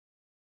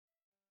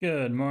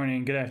Good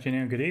morning, good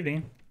afternoon, good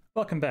evening.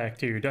 Welcome back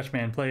to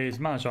Dutchman Plays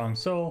Mahjong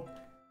Soul.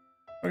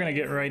 We're gonna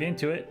get right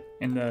into it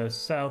in the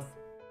South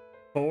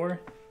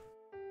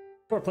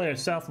 4-player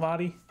South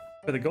lobby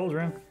for the gold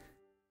room.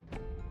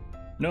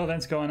 No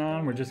events going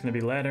on, we're just gonna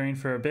be laddering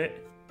for a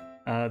bit.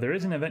 There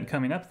is an event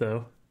coming up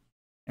though,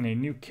 and a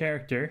new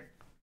character.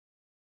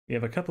 We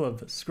have a couple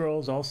of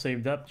scrolls all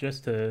saved up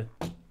just to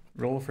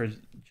roll for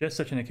just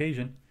such an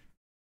occasion.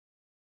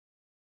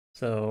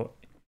 So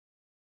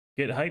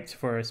get hyped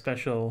for a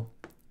special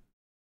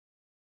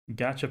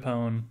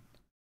gachapon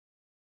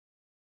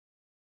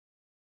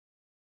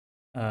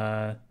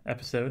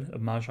episode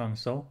of Mahjong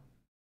Soul.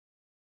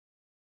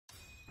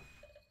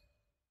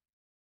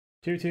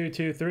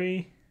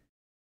 2223.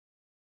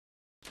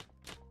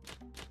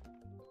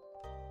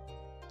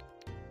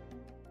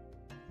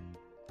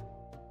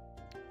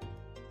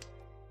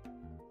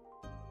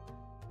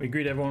 We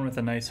greet everyone with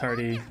a nice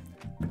hearty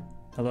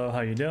hello,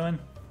 how you doing?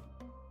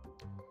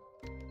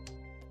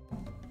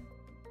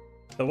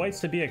 The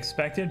white's to be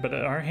expected, but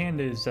our hand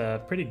is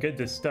pretty good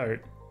to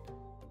start.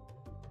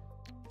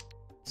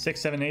 6,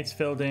 7, 8's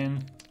filled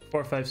in.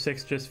 4, 5,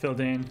 6 just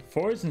filled in.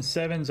 4s and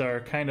 7s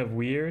are kind of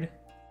weird.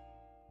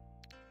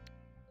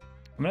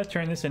 I'm gonna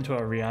turn this into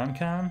a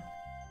Ryancon.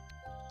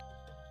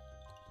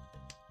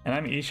 And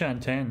I'm Ishan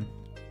 10.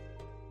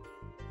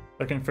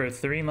 Looking for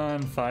 3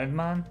 mon, 5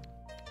 mon.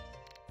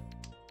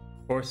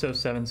 4 so,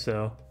 7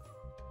 so.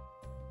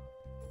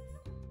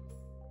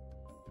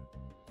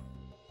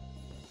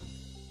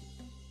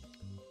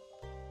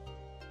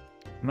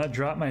 I'm gonna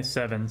drop my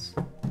 7s.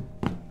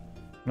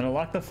 I'm gonna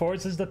lock the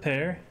 4s as the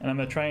pair, and I'm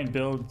gonna try and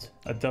build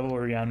a double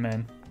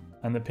Ryanmen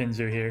on the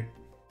Pinzu here.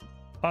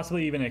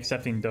 Possibly even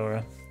accepting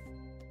Dora.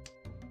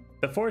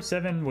 The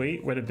 4-7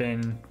 weight would have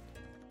been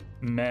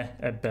meh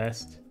at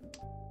best.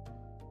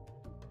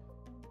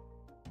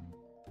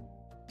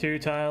 2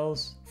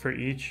 tiles for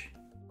each.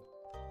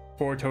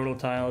 4 total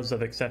tiles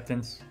of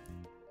acceptance.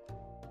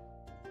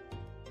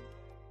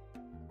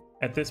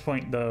 At this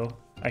point though,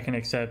 I can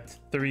accept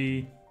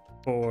 3,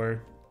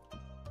 4,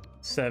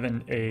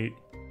 7, 8,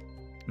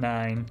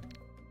 9,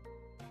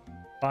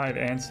 5,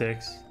 and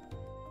 6.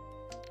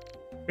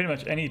 Pretty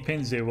much any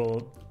Pinzu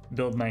will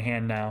build my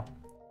hand now.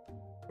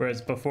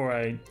 Whereas before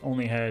I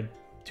only had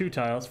 2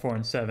 tiles, 4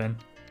 and 7,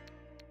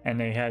 and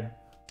they had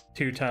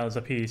 2 tiles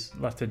apiece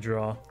left to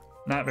draw.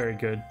 Not very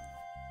good.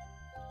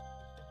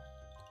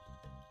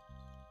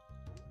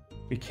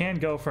 We can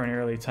go for an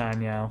early time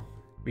now.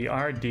 We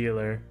are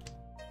dealer.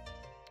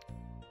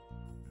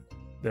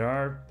 There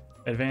are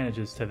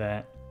advantages to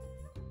that.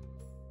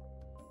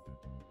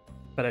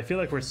 But I feel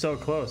like we're so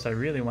close, I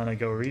really want to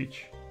go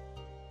reach.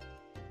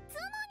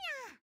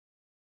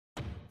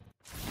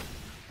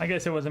 I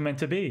guess it wasn't meant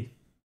to be.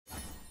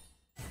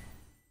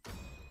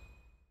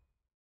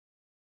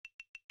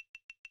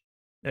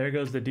 There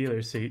goes the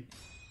dealer seat.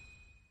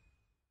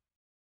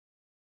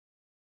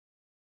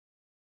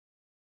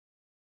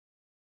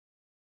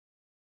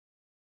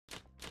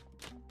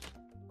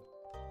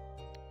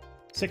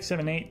 Six,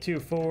 7, 8, 2,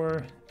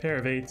 4, pair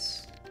of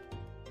 8s.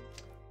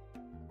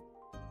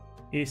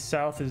 East,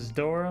 south is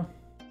Dora.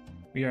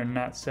 We are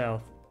not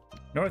south.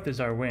 North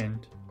is our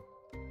wind.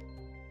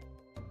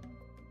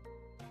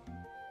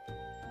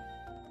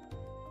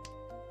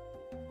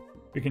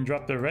 We can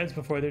drop the reds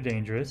before they're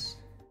dangerous.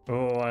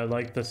 Oh, I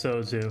like the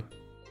Sozu.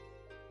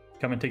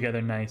 Coming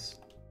together nice.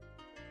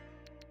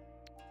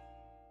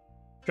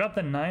 Drop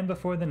the 9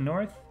 before the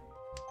north?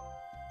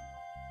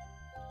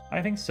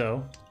 I think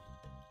so.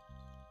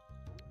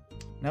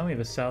 Now we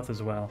have a south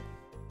as well.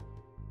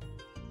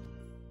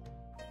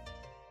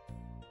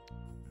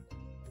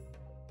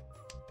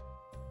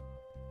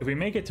 If we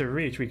make it to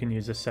reach, we can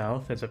use a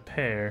south as a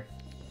pair.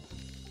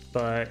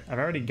 But I've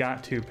already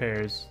got 2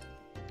 pairs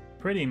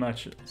pretty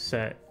much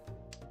set.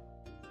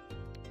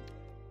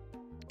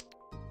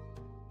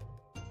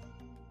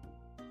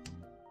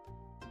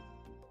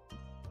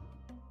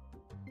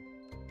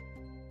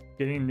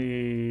 Getting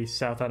the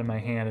south out of my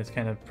hand is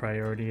kind of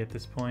priority at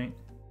this point.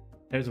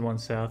 There's 1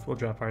 south. We'll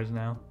drop ours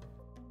now.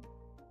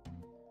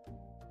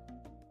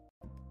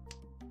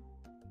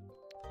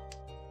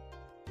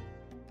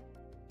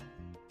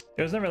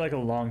 It was never like a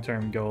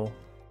long-term goal.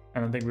 I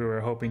don't think we were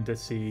hoping to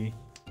see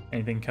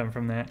anything come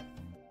from that.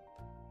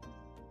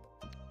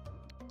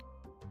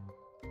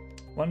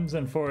 1s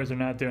and 4s are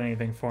not doing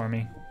anything for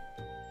me.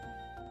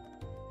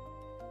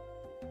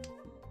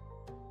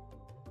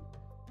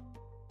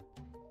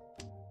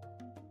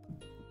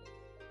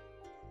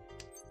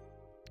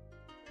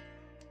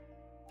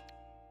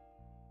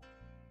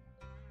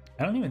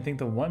 I don't even think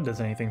the 1 does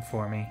anything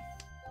for me.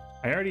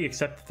 I already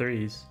accept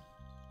 3s.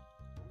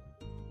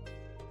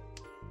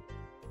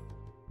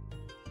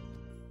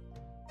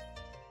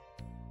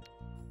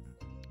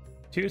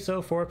 Two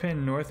so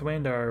 4-pin north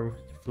wind are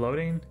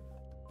floating.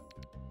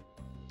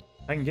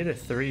 I can get a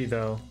 3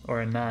 though,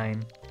 or a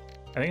 9.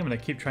 I think I'm gonna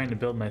keep trying to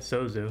build my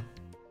Sozu.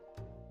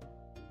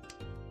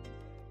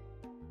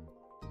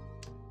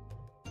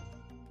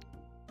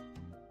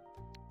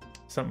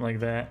 Something like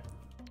that.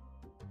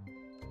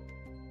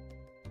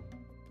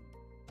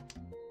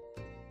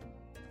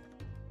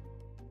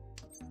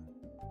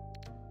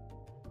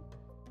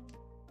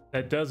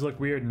 That does look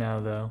weird now,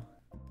 though.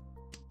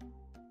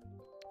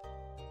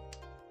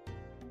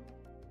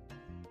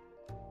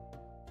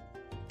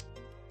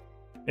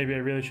 Maybe I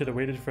really should have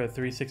waited for a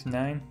 3, 6,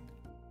 9.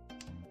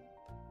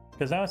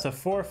 Because now it's a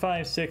 4,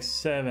 5, 6,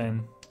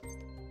 7.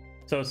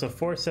 So it's a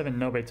 4, 7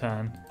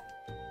 Nobetan.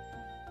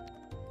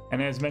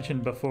 And as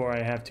mentioned before,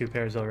 I have 2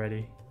 pairs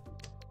already.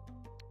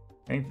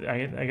 I think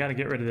I gotta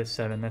get rid of this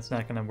 7. That's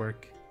not gonna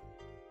work.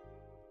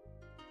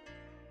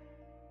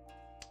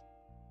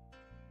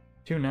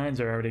 2 9s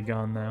are already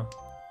gone though.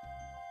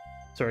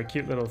 So our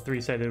cute little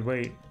 3-sided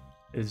weight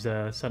is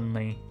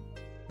suddenly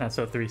not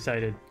so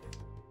 3-sided.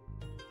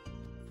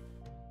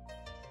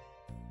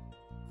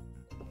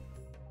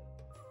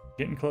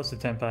 Getting close to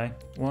Tenpai.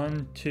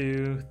 1,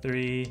 2,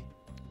 3,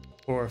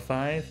 4,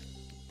 5.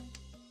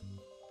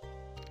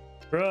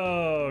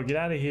 Bro, get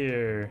out of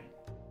here.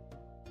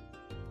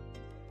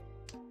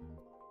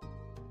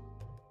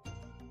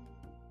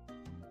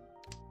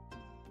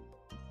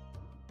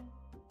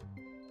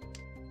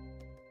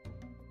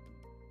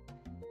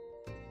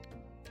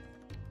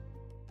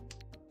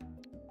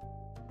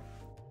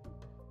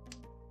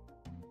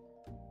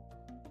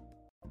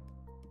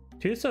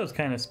 Tuso's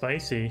kind of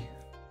spicy.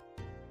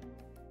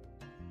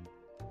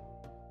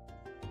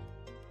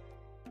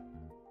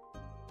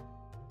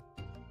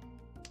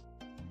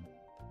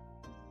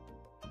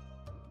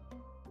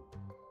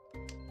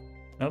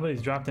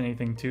 Nobody's dropped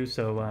anything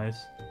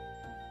Tuso-wise.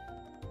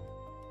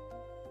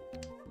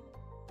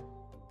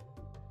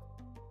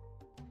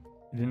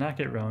 Did not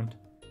get roamed.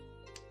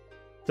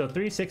 So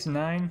 3, 6,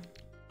 9,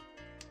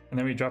 and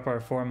then we drop our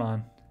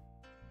Formon.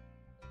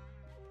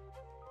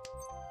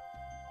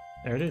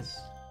 There it is.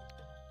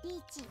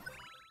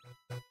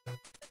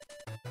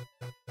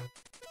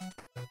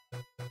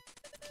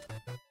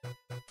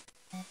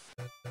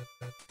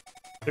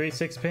 3,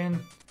 6 pin.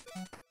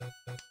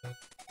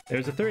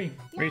 There's a 3.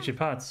 Reach your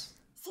pots.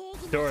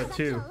 Dora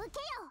 2.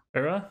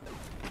 Era?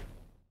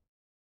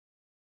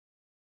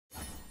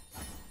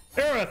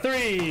 Era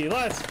 3!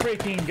 Let's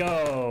freaking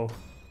go!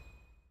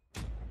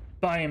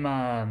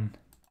 Baimon.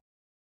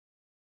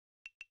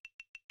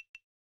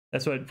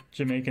 That's what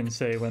Jamaicans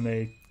say when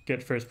they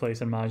get first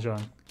place in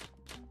Mahjong.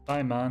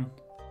 Baimon.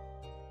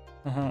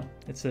 Haha,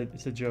 it's a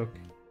joke.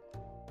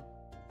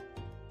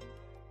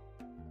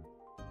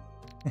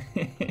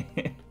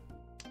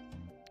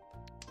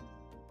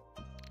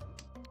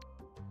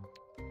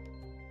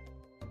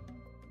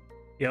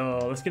 Yo,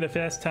 let's get a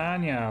fast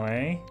Tanya,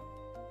 eh?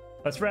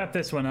 Let's wrap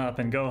this one up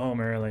and go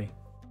home early.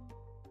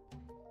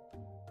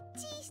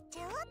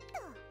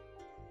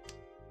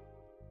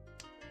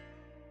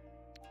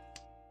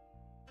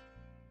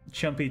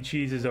 Chumpy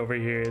Cheeses over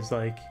here is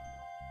like,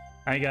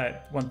 I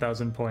got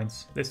 1,000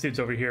 points. This dude's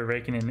over here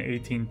raking in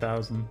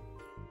 18,000.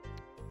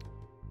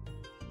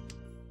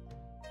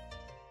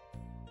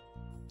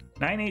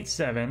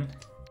 987,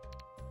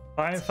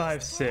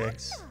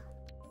 556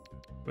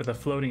 with a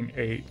floating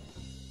 8.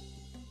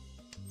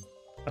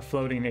 A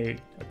floating 8,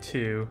 a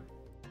 2.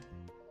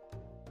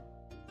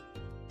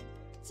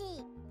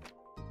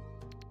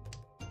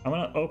 I'm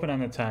gonna open on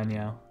the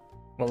Tanya.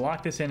 We'll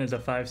lock this in as a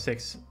 5,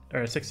 6,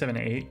 or a 6, 7,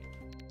 8.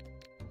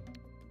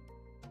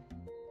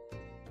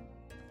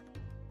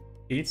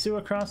 Itsu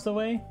across the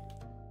way?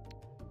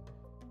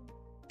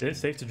 Is it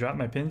safe to drop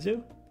my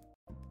Pinzu?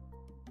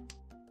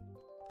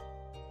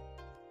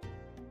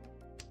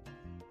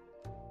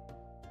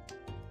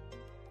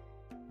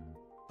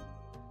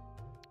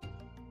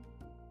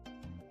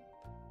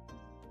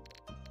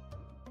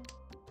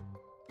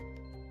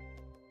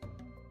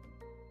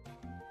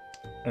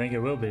 I think it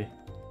will be.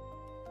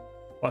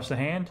 Watch the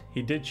hand.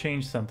 He did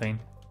change something.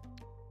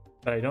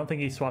 But I don't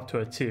think he swapped to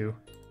a 2.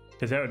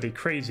 Because that would be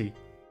crazy.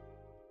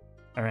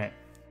 Alright.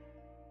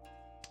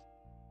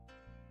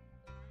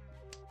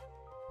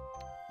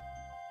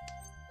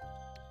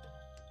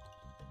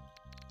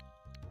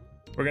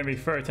 We're gonna be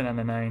Furton on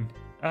the 9.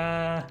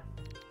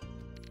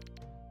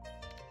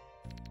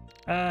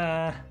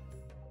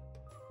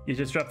 You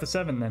just dropped the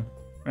 7 then,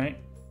 right?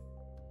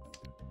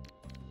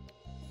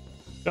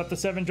 Drop the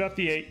 7, drop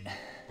the 8.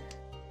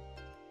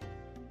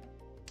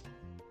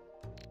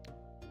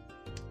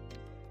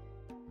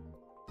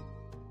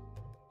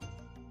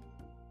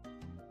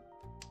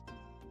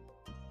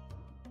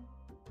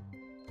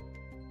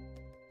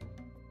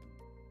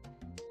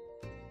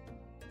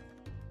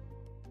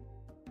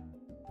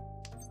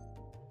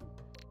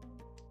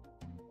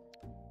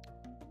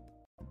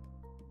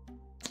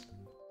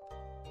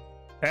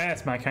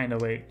 That's my kind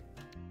of weight.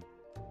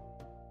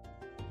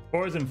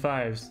 4s and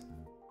 5s.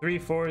 3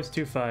 4s,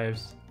 2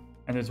 5s.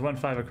 And there's 1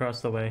 5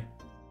 across the way.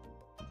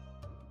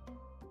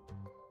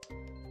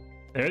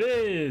 There it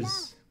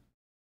is!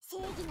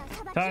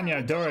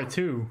 Tanya, Dora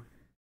 2.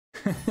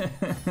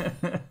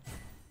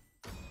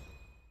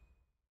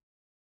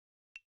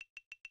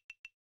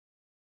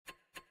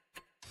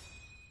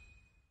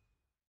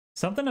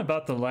 Something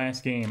about the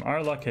last game.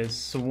 Our luck has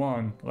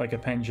swung like a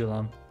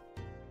pendulum.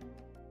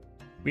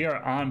 We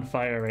are on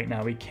fire right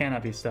now. We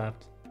cannot be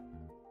stopped.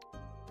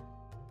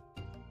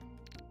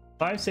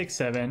 5, 6,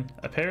 7.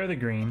 A pair of the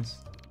greens.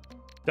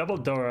 Double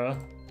Dora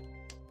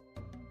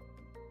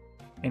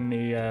in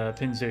the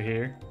pinzer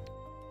here.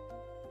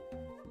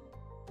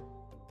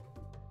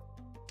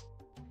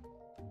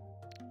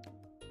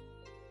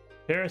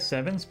 Pair of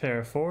 7s, pair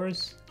of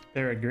 4s,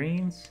 pair of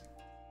greens.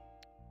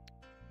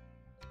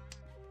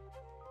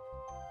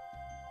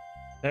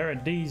 Pair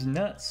of D's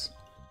nuts.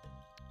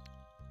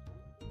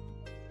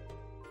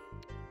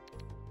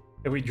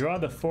 If we draw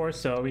the 4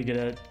 so, we get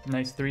a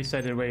nice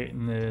 3-sided weight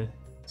in the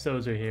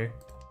so's are here.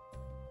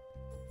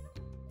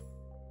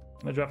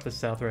 I'm gonna drop the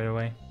south right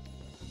away.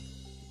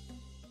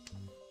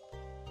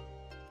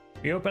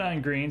 We open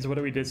on greens, what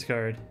do we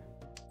discard?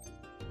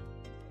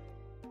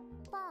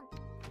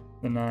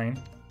 The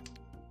 9.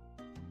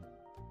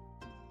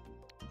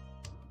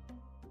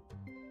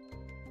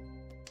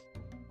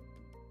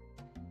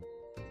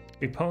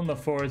 We pwn the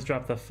 4s,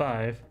 drop the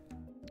 5.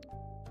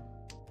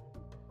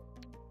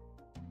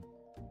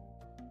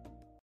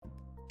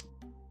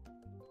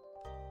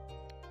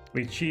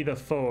 We chi the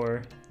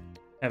 4,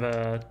 have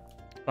a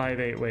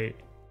 5-8 weight.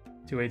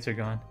 2 8s are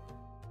gone.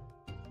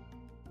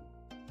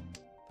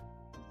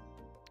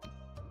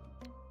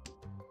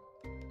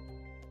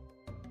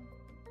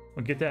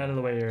 We'll get that out of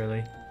the way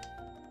early.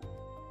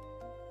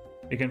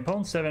 We can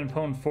pwn 7,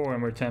 pwn 4,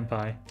 and we're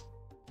Tenpai.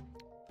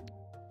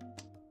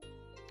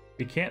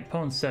 We can't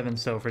pwn 7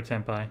 so for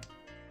Tenpai.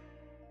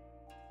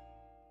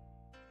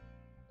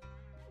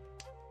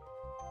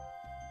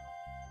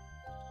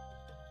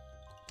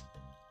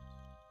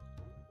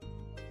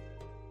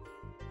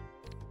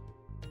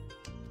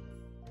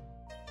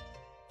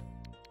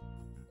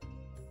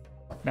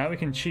 Now we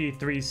can chi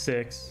 3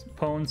 6,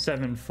 pwn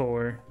 7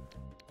 4.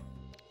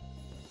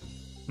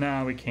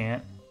 No, we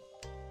can't.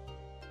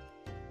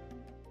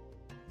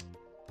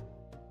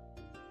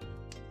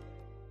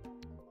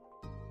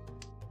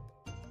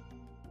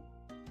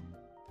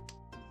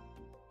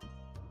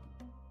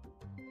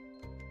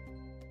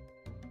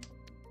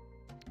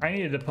 I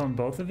needed to pwn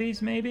both of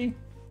these, maybe?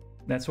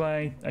 That's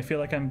why I feel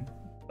like I'm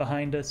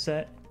behind a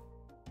set.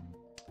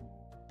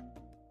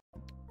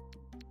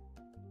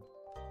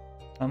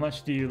 How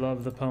much do you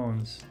love the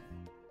pwns?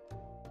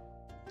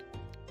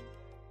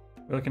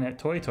 We're looking at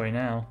Toy Toy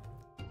now.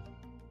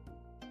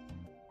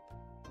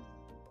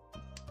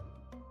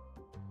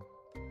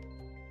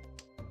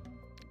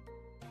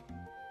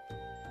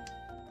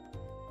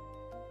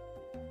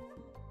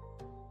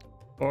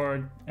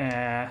 Or,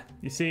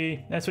 you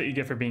see, that's what you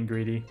get for being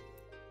greedy.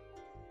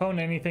 Pwn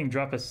anything,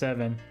 drop a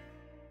 7,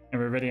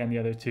 and we're ready on the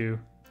other 2.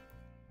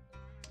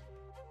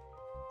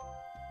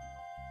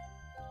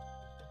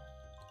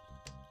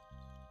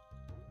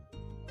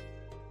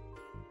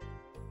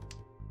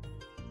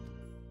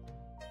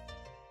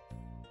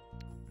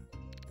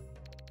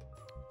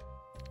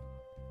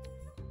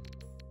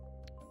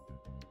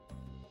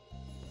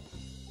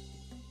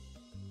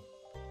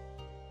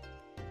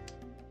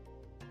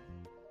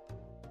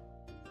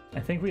 I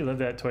think we live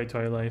that Toy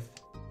Toy life.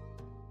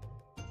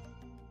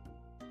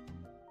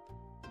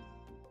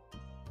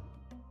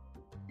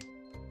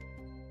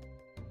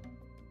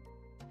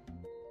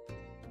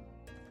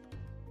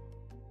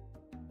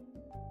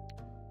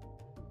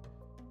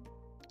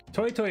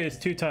 Toy Toy is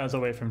 2 tiles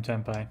away from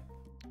Tenpai.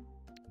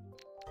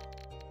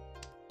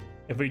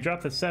 If we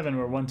drop the 7,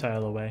 we're 1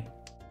 tile away.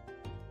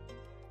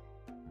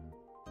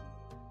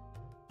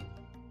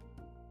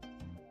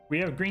 We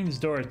have Green's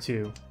Door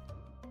too.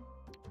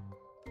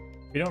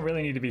 We don't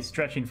really need to be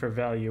stretching for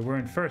value. We're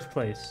in first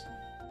place.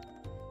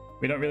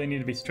 We don't really need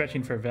to be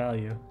stretching for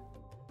value.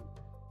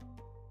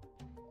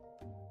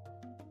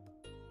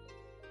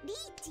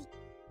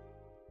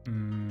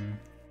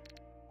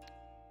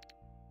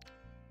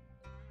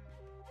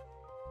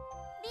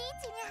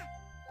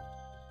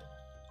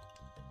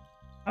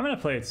 I'm gonna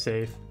play it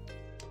safe.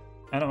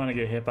 I don't want to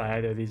get hit by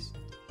either of these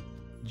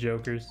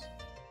jokers.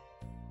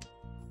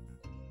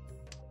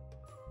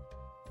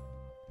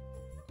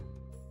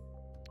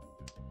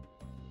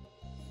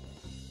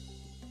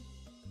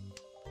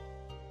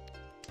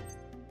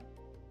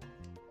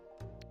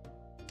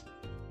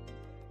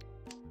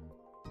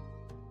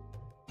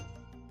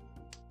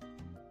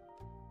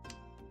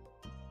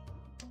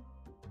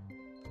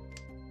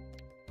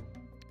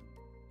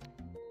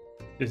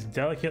 Just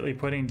delicately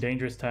putting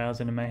dangerous tiles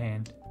into my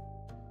hand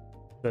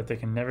so that they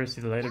can never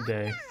see the light of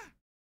day.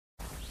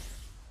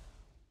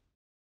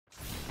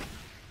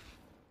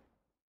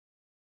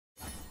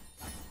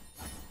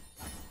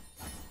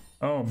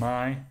 Oh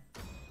my.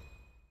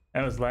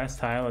 That was last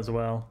tile as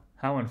well.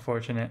 How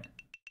unfortunate.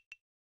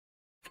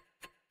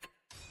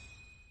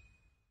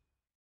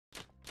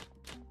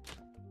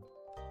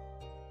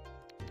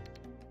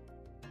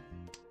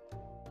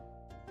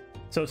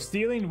 So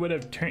stealing would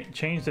have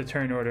changed the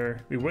turn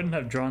order. We wouldn't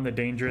have drawn the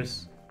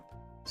dangerous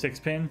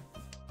 6-pin.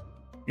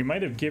 We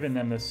might have given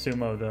them the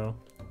sumo though.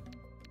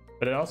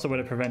 But it also would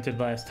have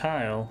prevented last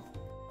tile.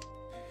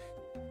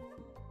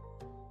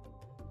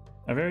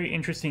 A very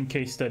interesting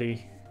case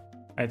study,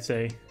 I'd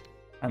say,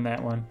 on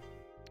that one.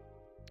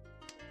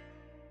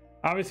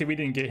 Obviously we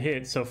didn't get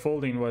hit, so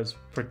folding was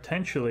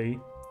potentially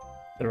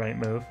the right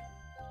move.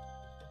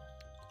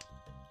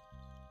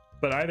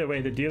 But either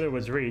way, the dealer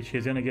was reach.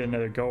 He's gonna get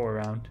another go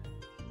around.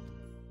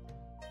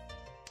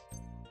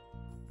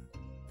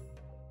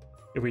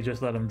 If we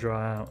just let him draw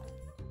out.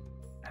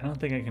 I don't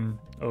think I can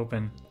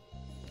open.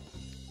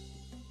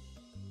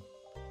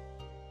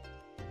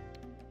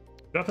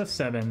 Drop a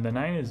 7. The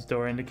 9 is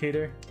door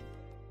indicator.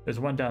 There's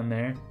one down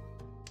there.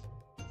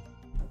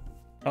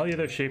 All the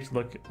other shapes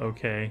look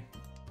okay.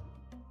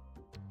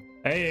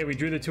 Hey, we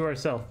drew the 2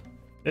 ourselves.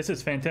 This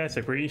is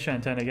fantastic. We're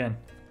Ishan 10 again.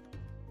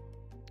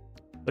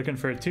 Looking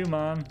for a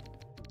 2-mon,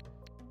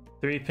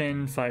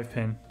 3-pin,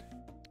 5-pin.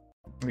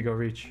 Let me go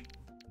reach.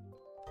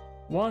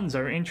 Ones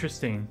are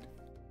interesting.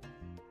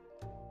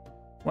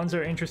 Ones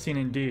are interesting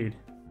indeed.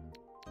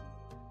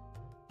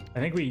 I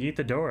think we eat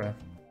the Dora.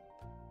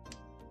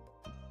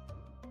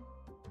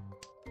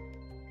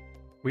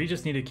 We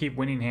just need to keep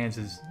winning hands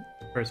as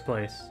first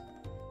place.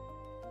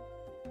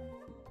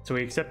 So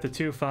we accept the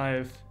 2,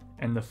 5,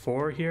 and the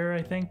 4 here,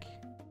 I think.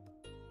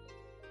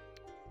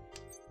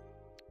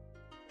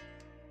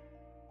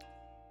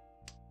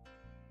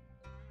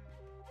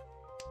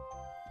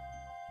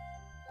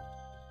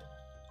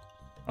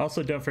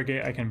 Also, don't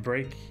forget I can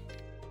break,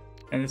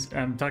 and this,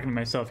 I'm talking to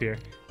myself here,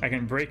 I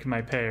can break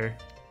my pair.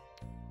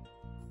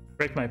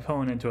 Break my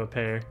pawn into a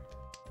pair.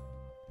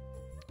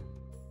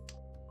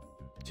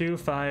 2,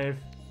 5,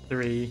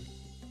 3.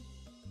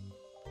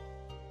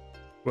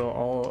 We'll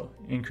all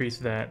increase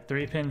that.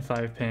 3-pin,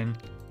 5-pin.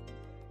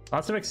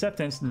 Lots of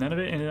acceptance, none of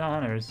it in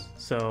honors,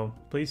 so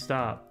please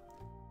stop.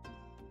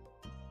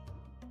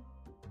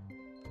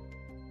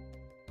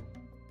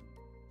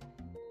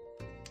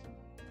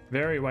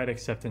 Very wide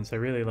acceptance, I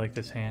really like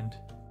this hand.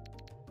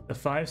 The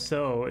 5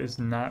 so is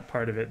not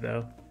part of it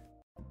though.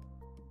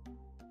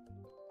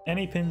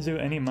 Any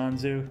Pinzu, any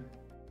Manzu,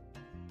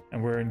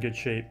 and we're in good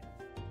shape.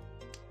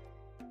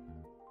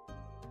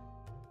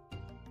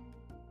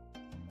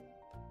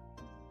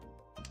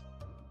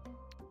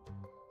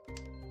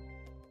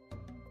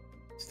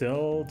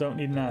 Still don't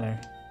need an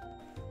honor.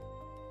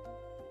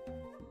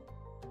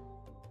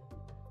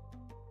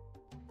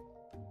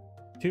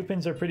 Two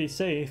pins are pretty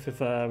safe if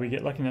we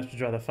get lucky enough to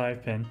draw the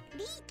 5-pin.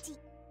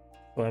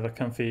 We'll have a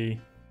comfy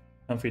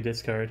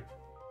discard.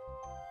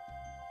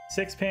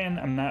 6-pin,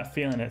 I'm not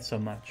feeling it so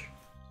much.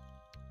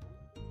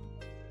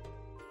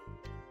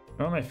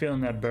 Or am I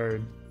feeling that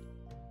bird?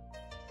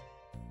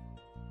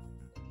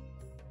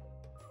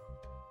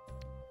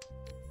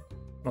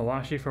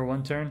 Mawashi for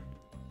 1 turn?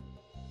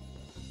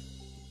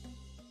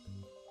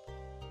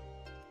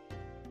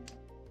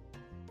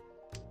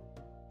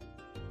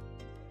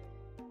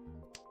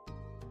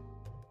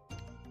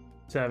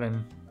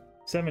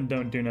 Seven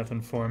don't do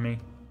nothing for me.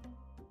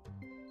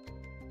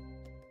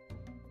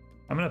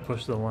 I'm gonna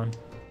push the 1.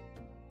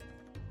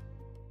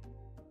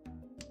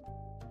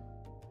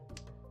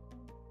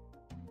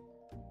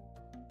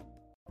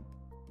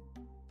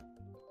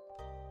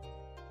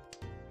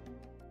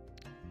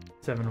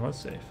 Seven was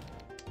safe.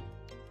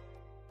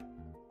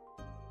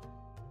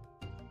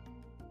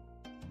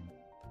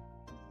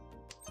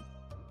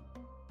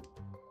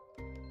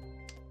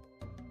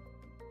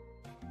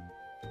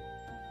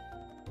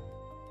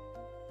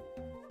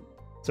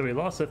 So we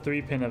lost a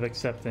 3-pin of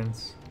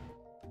acceptance.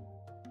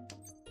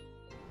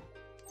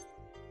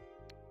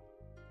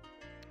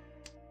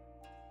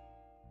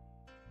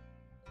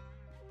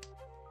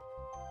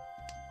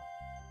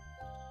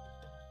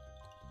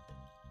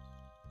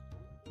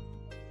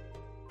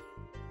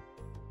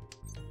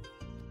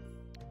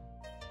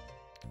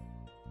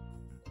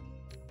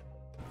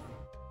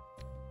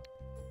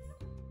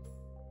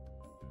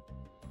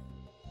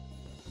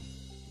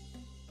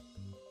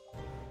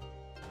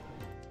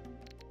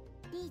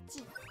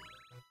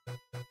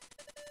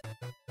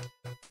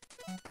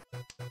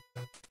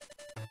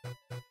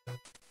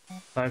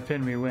 Five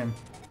pin, we win.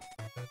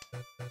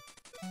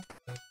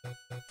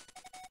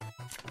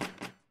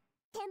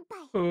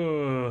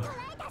 Ooh.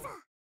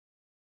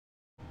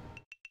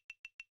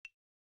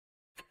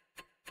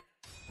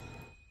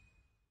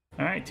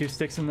 Alright, 2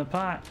 sticks in the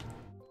pot.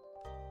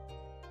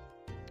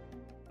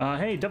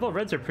 Hey, double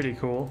reds are pretty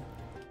cool.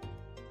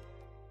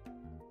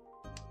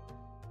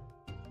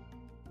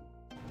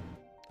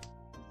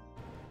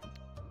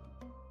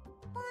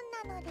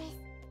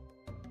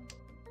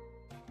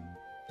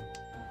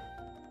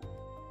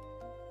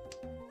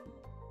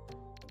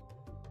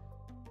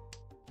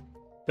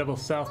 Double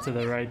south to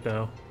the right,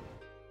 though.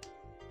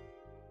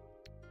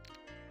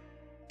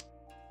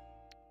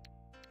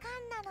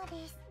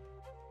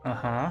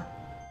 Uh-huh.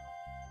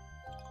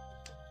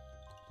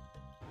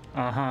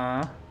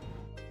 Uh-huh.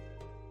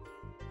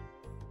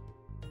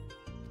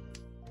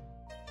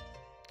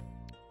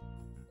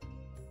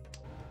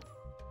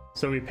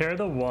 So we pair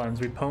the 1s,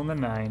 we pwn the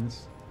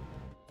 9s.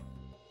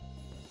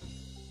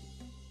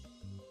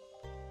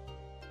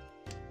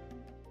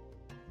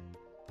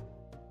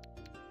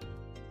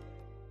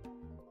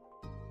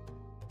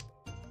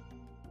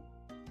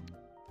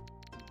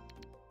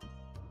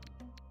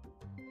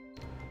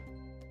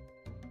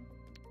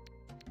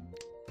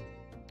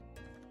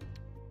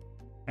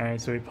 Alright,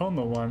 so we pwn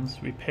the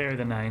 1s, we pair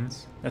the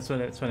 9s. That's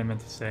what I meant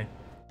to say.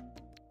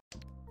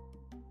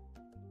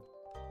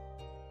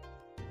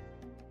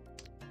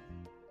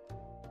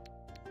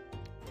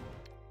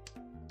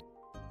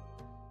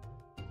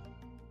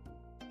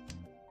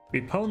 We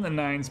pwn the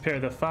 9s, pair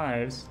the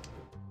 5s,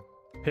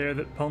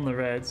 pwn the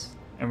reds,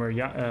 and we're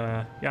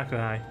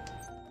Yakuhai.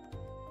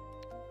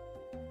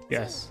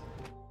 Yes.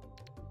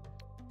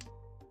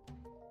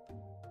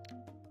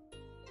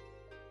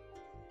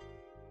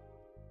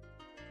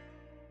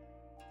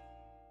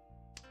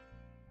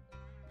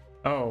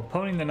 Oh,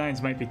 pwning the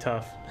 9s might be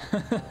tough.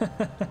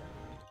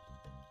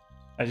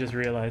 I just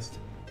realized.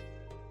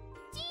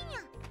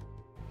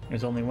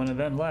 There's only one of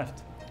them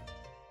left.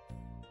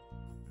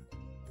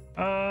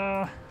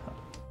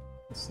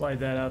 Slide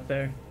that out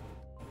there.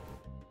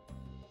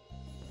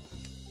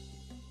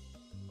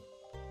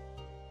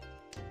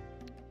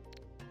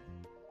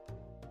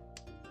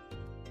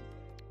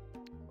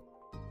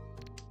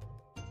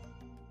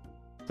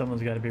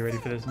 Someone's got to be ready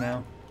for this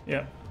now.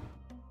 Yep.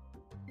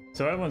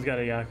 So everyone's got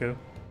a Yaku.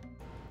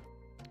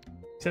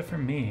 Except for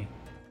me.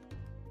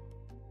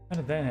 How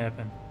did that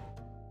happen?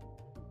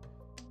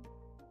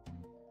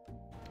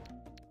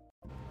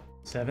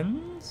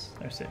 7s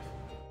are safe.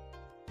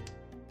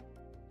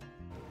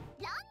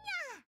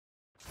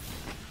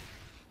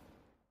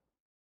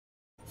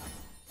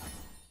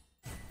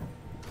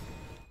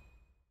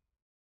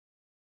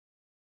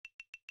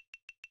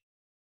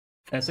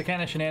 That's the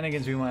kind of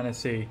shenanigans we want to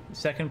see.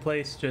 Second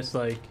place, just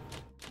like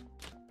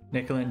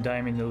nickel and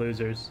diming the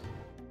losers.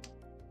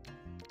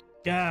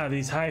 Yeah,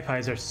 these high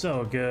pies are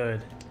so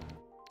good.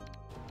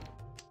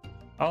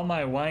 All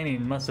my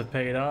whining must have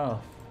paid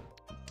off.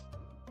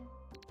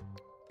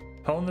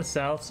 Pwn the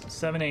souths,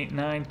 7, 8,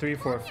 9, 3,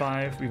 4,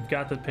 5. We've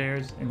got the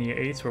pairs and the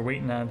 8s. We're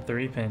waiting on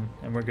 3-pin,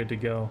 and we're good to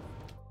go.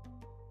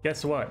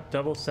 Guess what?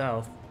 Double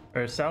south,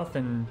 or south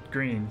and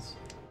greens.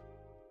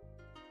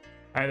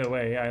 Either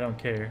way, I don't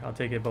care. I'll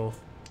take it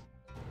both.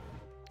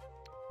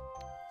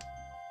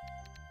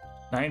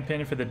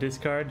 9-pin for the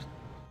discard.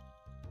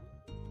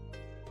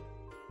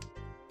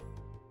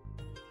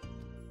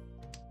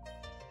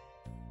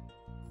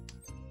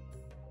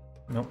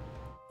 Nope.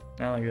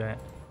 Not like that.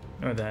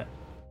 Nor that.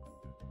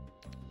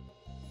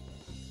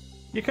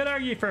 You could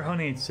argue for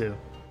Honitsu.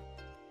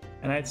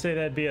 And I'd say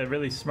that'd be a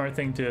really smart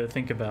thing to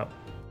think about.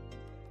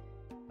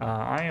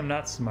 I am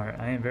not smart.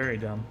 I am very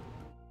dumb.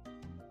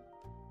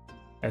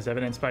 As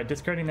evidenced by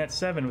discarding that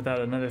 7 without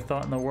another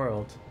thought in the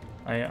world.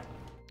 I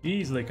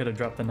easily could have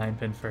dropped the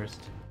 9-pin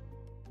first.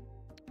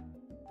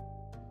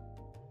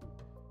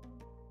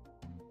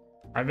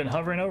 I've been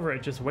hovering over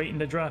it, just waiting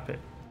to drop it.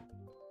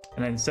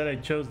 And instead I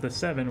chose the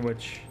 7,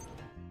 which...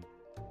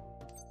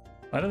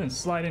 Well, it doesn't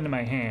slide into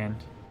my hand.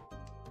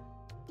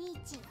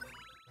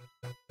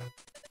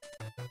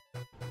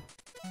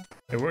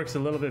 It works a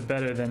little bit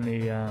better than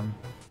the,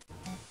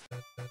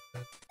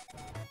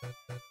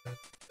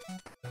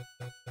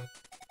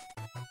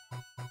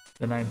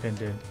 the 9-pin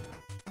did.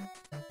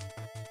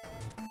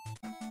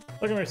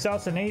 Looking for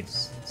souths and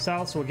 8s.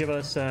 Souths will give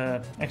us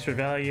extra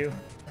value.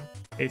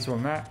 8s will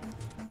not.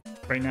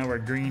 Right now we're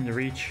green to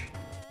reach.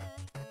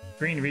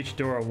 Green to reach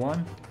Dora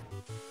 1.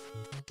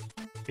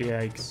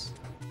 Yikes.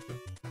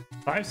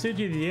 5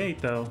 Suji the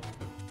 8 though.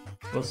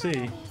 We'll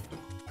see.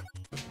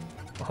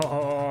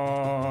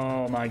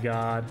 Oh my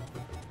god.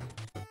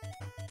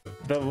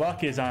 The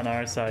luck is on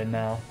our side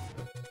now.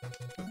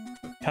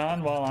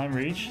 Con while I'm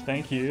reach.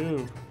 Thank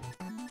you.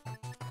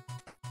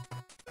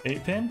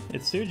 8-pin?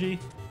 It's Suji.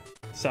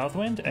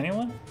 Southwind?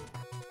 Anyone?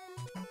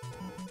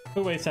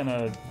 Who waits on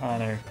a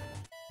honor?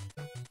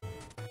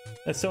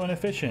 That's so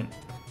inefficient.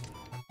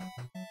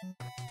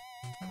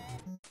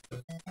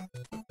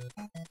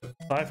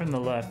 5 from the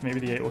left. Maybe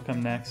the 8 will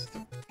come next.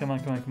 Come on,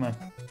 come on, come on.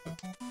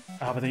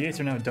 Ah, but the 8s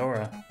are now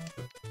Dora.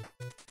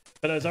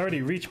 But I was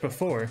already reached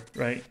before,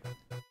 right?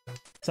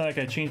 It's not like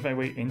I changed my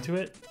weight into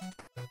it.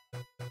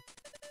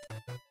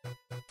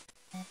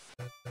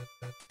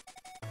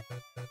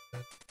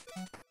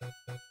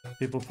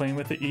 People playing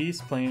with the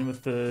east, playing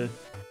with the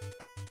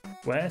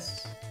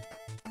west.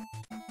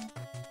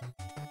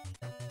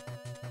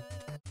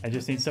 I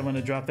just need someone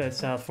to drop that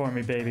south for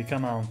me, baby.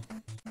 Come on.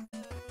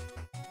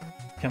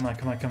 Come on,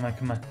 come on, come on,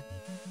 come on.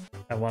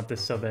 I want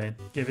this so bad.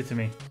 Give it to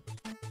me.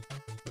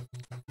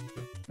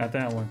 Not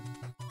that one.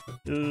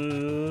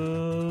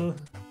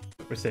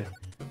 We're safe.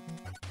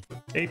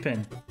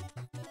 8-pin.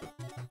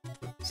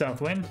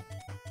 Southwind.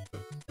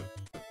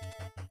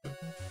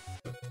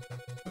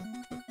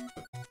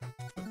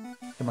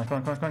 Come on, come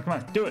on, come on, come on, come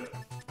on. Do it!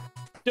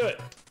 Do it!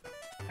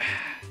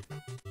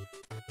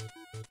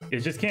 You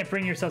just can't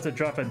bring yourself to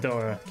drop a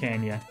Dora,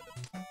 can ya?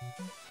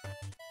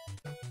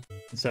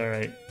 It's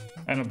alright.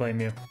 I don't blame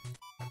you.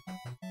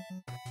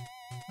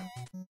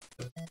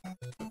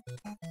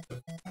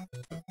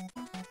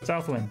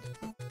 Southwind.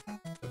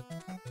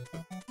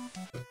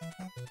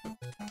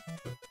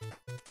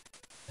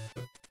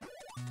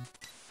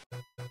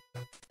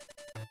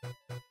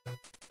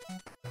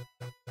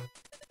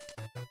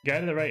 Guy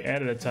to the right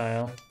added a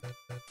tile.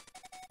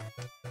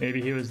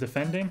 Maybe he was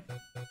defending?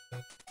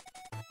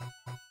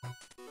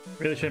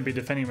 Really shouldn't be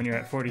defending when you're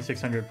at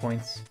 4,600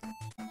 points.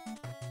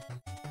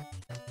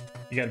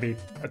 You gotta be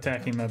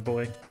attacking my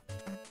boy.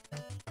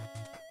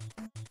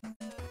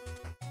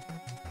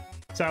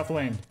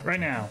 Southwind, right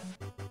now.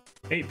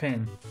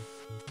 8-pin.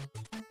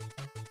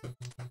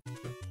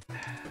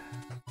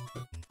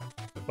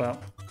 Well,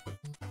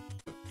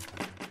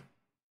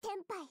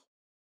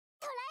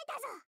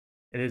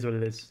 it is what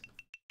it is.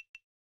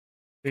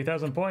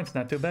 3,000 points,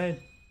 not too bad.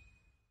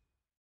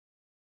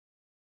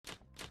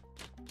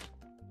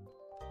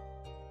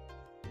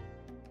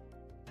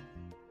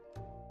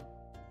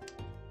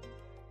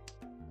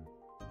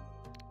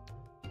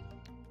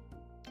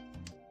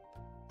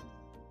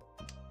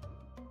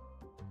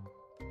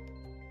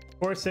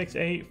 Four, 6,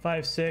 8,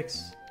 5,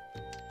 6,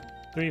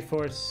 3,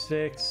 4,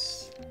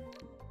 6.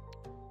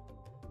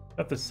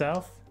 Up the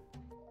south?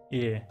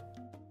 Yeah.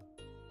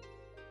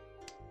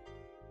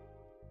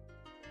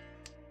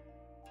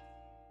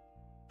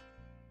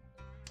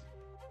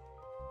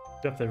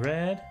 Up the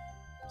red.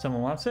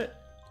 Someone wants it?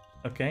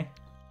 Okay.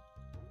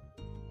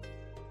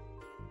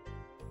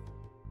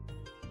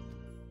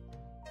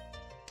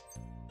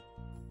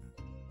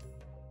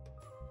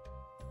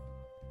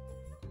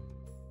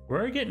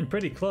 We're getting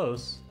pretty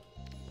close.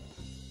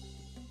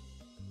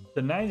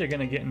 The 9s are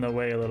gonna get in the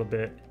way a little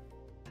bit.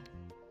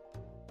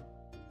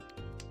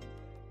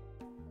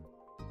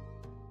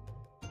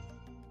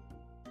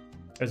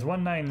 There's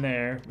 1 9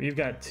 there. We've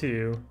got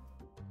 2.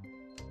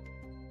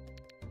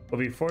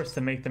 We'll be forced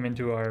to make them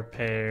into our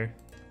pair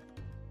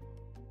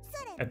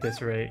at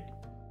this rate.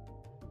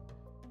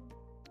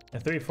 A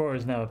 3 4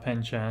 is now a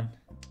penchan.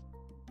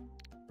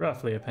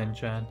 Roughly a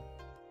penchan.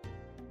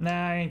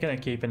 Nah, I ain't gonna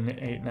keep an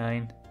 8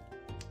 9.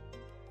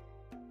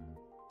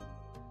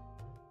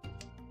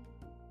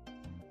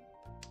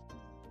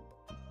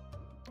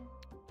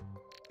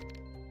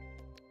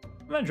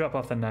 I'm gonna drop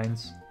off the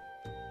 9s.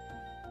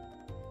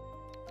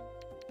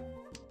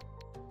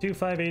 2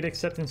 5 8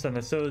 acceptance on the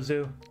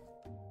Sozu.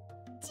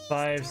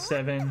 5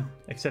 7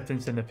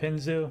 acceptance in the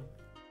Pinzu.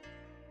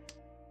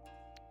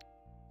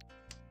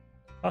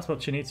 Possible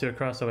Chinitsu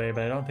across the way,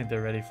 but I don't think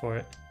they're ready for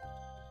it.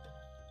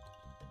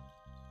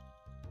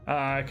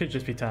 It could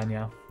just be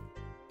Tanyao.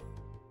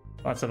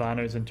 Lots of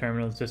honors and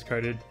terminals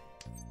discarded.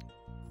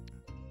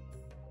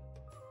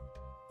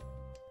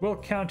 We'll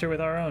counter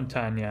with our own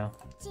Tanyao.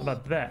 How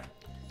about that?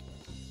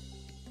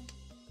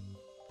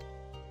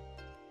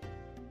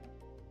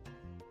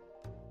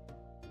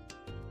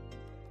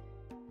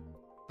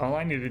 All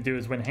I need to do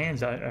is win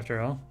hands after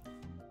all.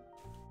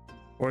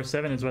 4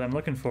 7 is what I'm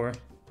looking for.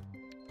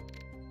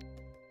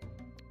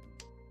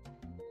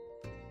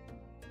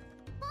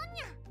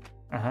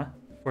 Uh-huh.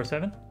 4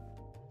 7?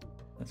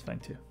 That's fine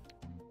too.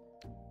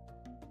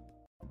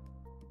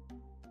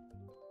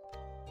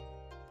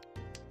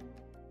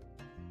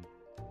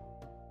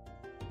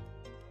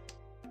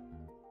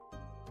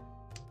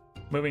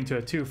 Moving to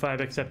a 2 5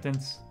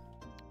 acceptance.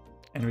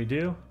 And we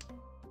do.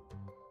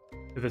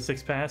 If the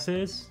 6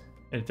 passes,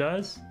 it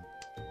does.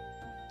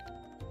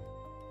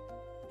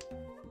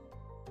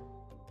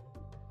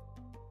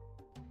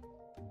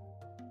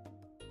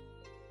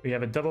 We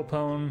have a double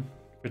pwn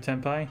for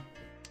Tenpai.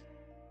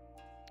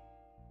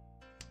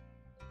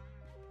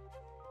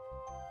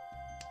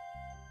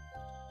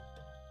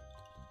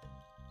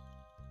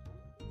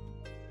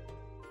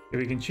 If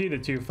we can cheat a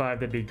 2 5,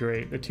 that'd be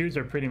great. The 2s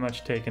are pretty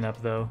much taken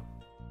up though.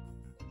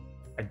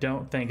 I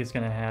don't think it's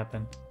gonna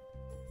happen.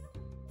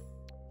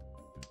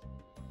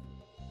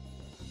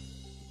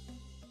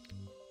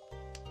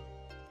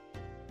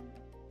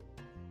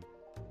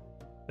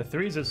 The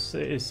 3s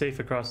is safe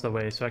across the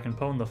way, so I can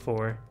pwn the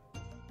 4.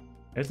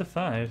 There's the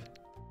 5.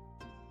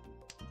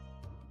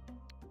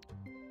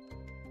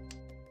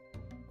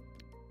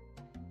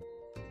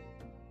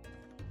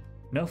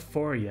 No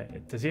 4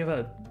 yet. Does he have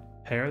a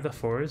pair of the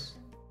 4s?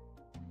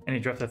 And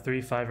he dropped the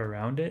 3 5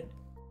 around it?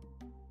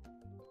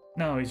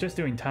 No, he's just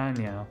doing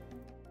Tanyao.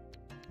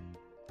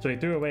 So he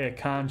threw away a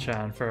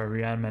Kanchan for a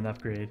Ryanman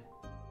upgrade.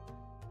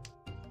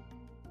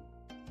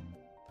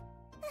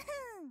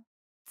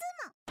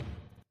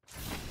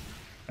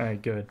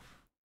 Alright, good.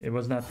 It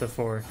was not the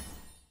 4.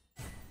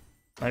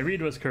 My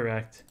read was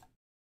correct.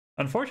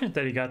 Unfortunate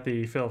that he got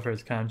the fill for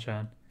his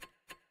Kanchan.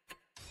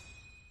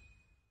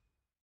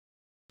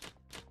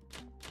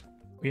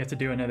 We have to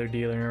do another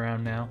dealing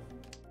around now.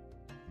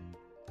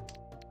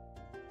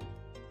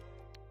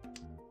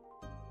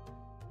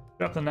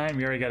 Drop the 9,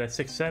 we already got a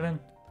 6 7.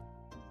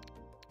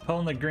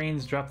 Pulling the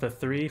greens, drop the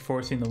 3,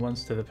 forcing the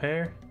 1s to the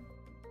pair.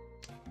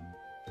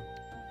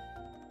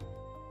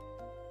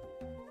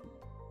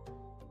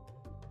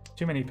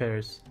 Too many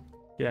pairs.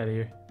 Get out of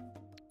here.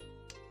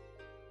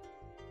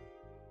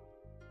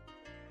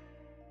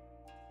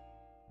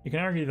 You can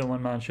argue the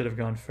 1 mon should have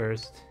gone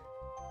first,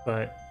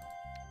 but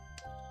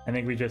I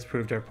think we just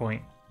proved our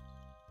point.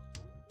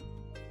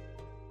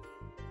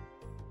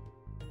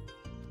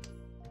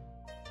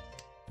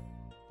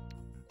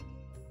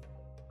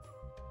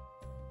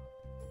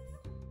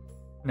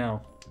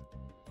 No.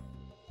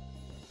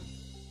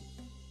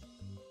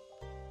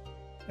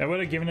 That would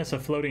have given us a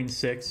floating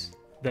 6.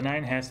 The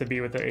 9 has to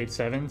be with the 8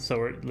 7,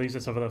 so it leaves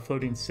us with a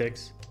floating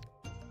 6.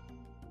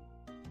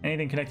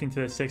 Anything connecting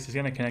to the 6 is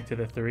going to connect to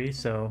the 3,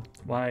 so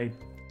why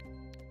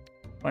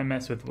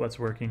mess with what's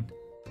working?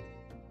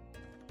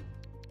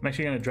 I'm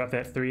actually going to drop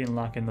that 3 and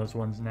lock in those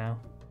 1s now.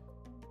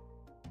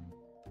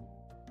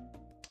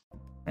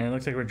 And it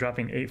looks like we're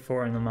dropping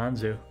 8-4 in the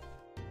Manzu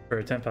for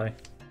a Tenpai.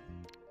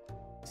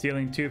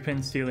 Stealing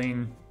 2-pin,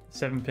 stealing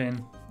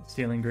 7-pin,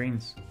 stealing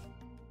greens.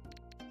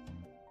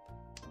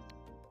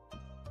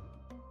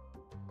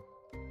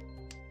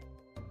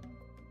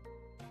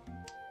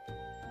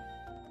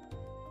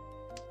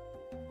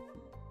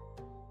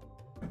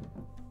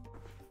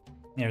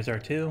 There's our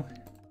 2.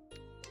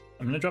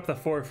 I'm gonna drop the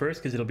 4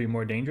 first because it'll be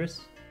more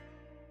dangerous.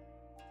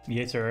 The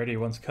 8s are already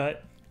once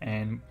cut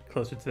and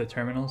closer to the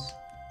terminals.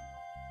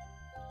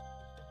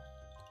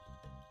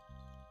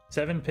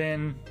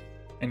 7-pin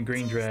and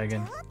green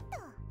dragon.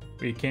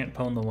 We can't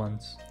pwn the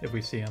 1s if we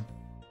see them.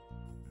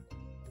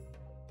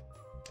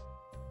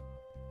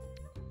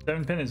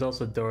 7-pin is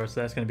also Dora, so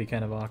that's gonna be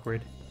kind of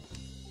awkward.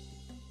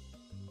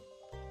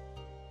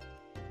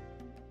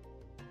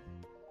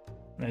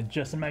 I'm gonna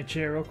adjust in my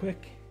chair real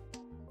quick.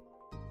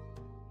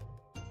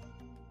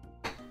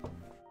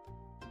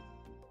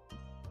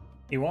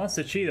 He wants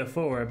to cheat a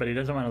 4, but he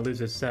doesn't want to lose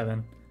his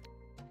 7.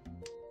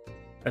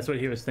 That's what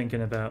he was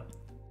thinking about.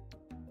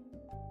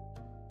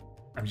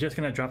 I'm just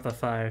gonna drop the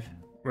 5.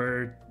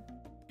 We're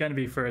gonna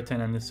be for a 10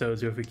 on the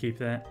Sozu if we keep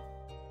that.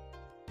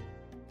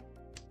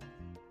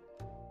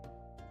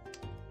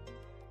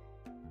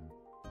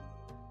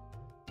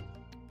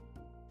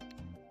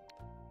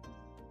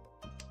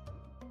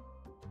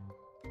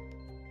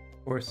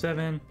 Or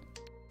 7.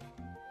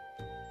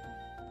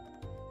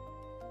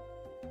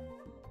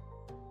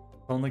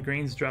 Only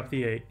greens, drop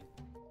the 8.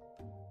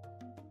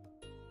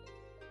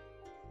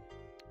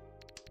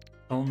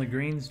 Only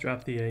greens,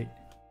 drop the 8.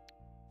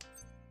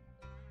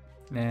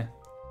 Nah.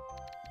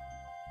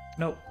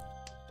 Nope.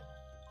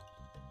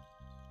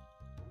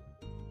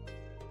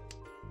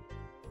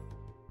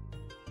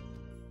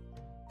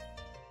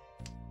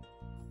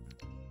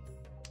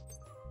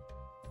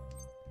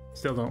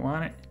 Still don't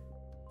want it.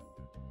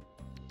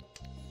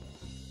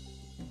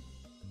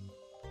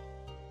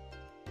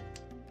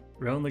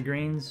 Roll the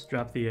greens,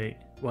 drop the 8.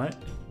 What?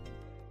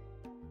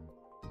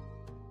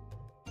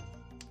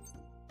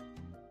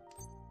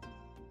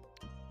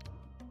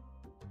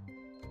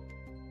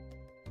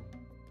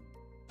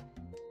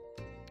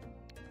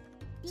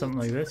 Something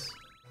like this.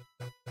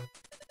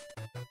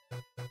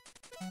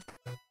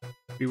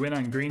 We win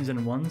on greens and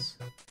 1s.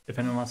 If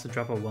anyone wants to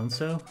drop a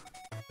 1-so.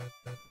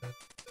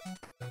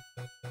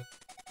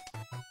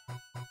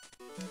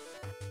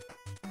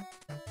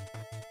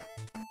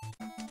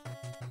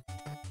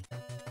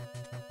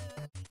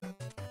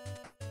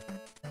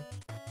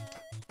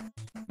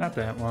 Not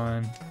that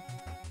one.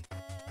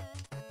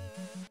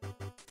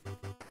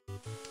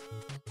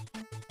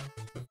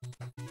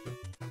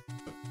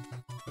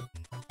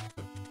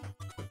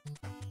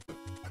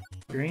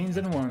 Greens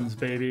and 1s,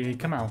 baby.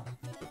 Come on.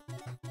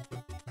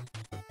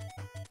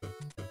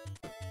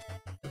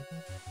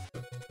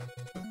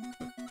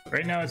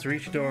 Right now it's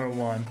reach door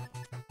 1.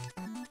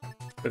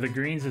 With the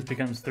greens it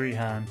becomes 3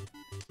 Han.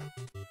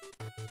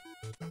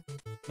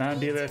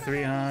 Non-dealer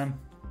 3 Han.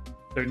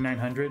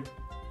 3,900.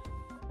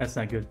 That's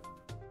not good.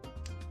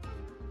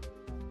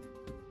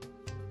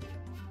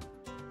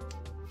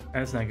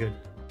 That's not good.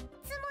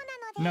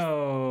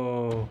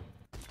 No.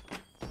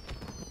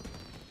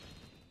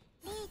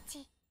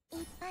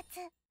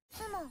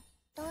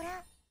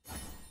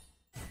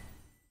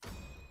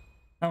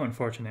 How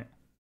unfortunate.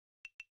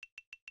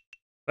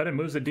 But it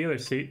moves the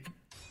dealer's seat.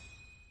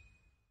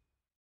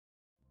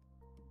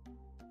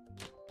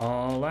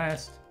 All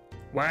last.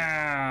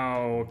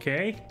 Wow,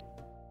 okay.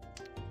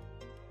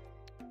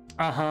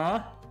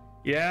 Uh-huh.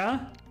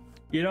 Yeah?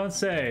 You don't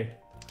say.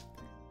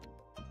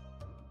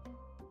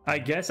 I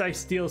guess I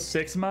steal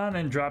 6-mon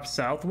and drop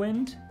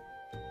Southwind?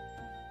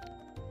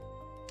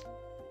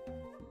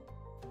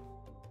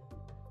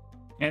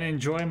 And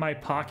enjoy my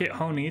pocket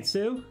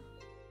Honitsu?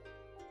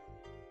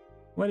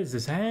 What is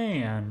this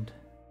hand?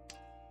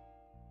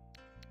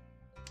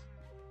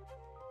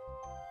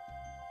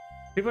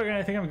 People are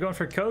gonna think I'm going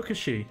for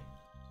Kokushi.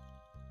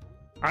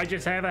 I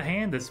just have a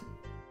hand that's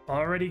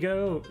already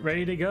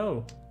ready to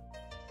go.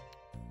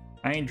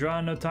 I ain't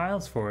drawing no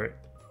tiles for it.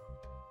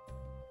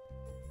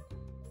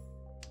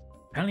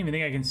 I don't even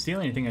think I can steal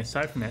anything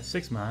aside from that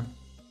 6-mon.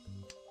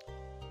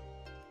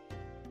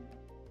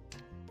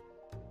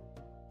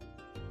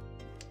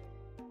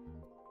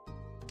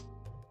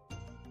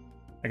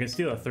 I can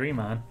steal a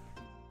 3-mon.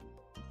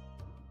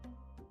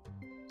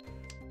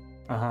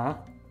 Uh-huh.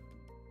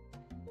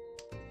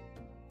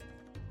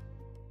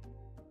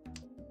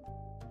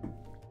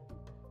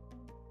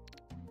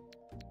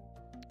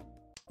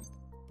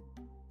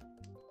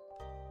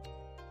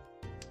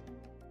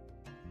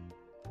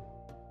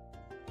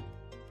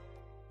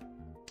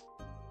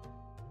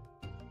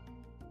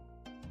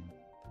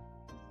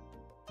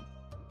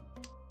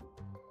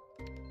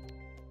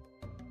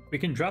 We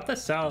can drop the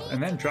south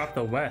and then drop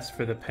the west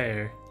for the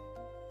pair.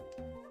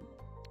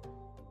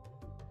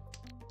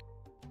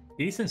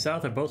 East and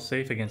south are both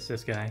safe against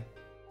this guy.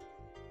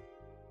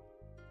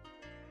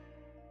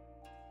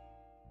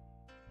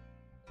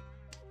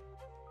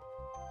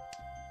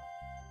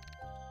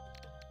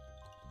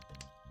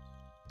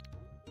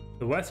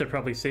 The west are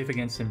probably safe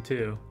against him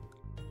too.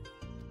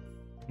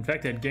 In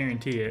fact, I'd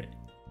guarantee it.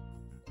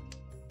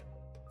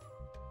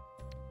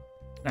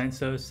 9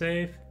 so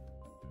safe.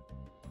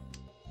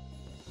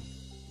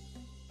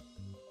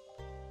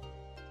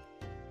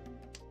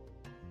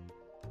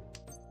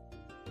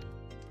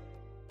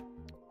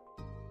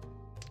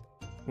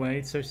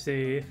 Whites are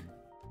safe.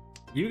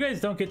 You guys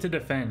don't get to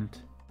defend.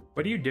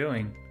 What are you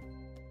doing?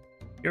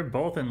 You're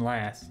both in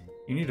last.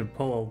 You need to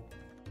pull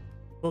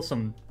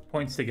some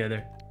points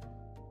together.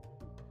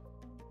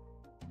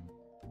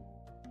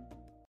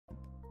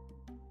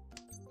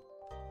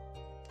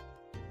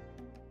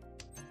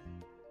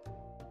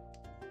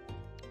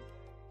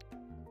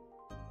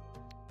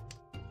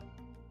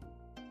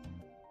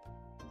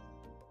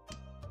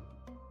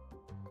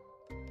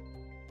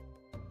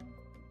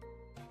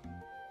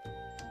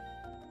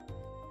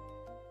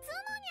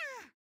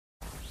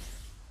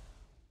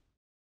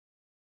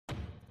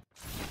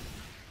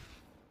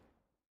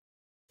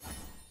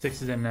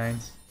 Sixes and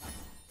nines.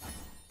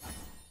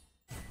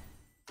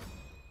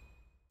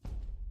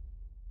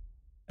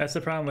 That's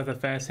the problem with a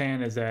fast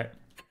hand, is that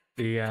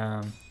the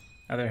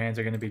other hands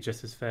are going to be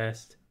just as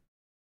fast.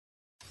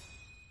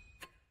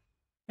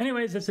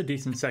 Anyways, that's a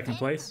decent second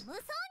place.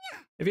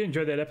 If you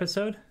enjoyed that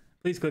episode,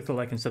 please click the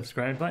like and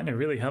subscribe button. It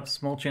really helps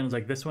small channels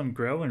like this one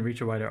grow and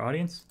reach a wider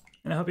audience.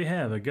 And I hope you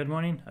have a good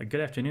morning, a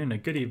good afternoon, a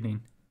good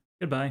evening.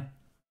 Goodbye.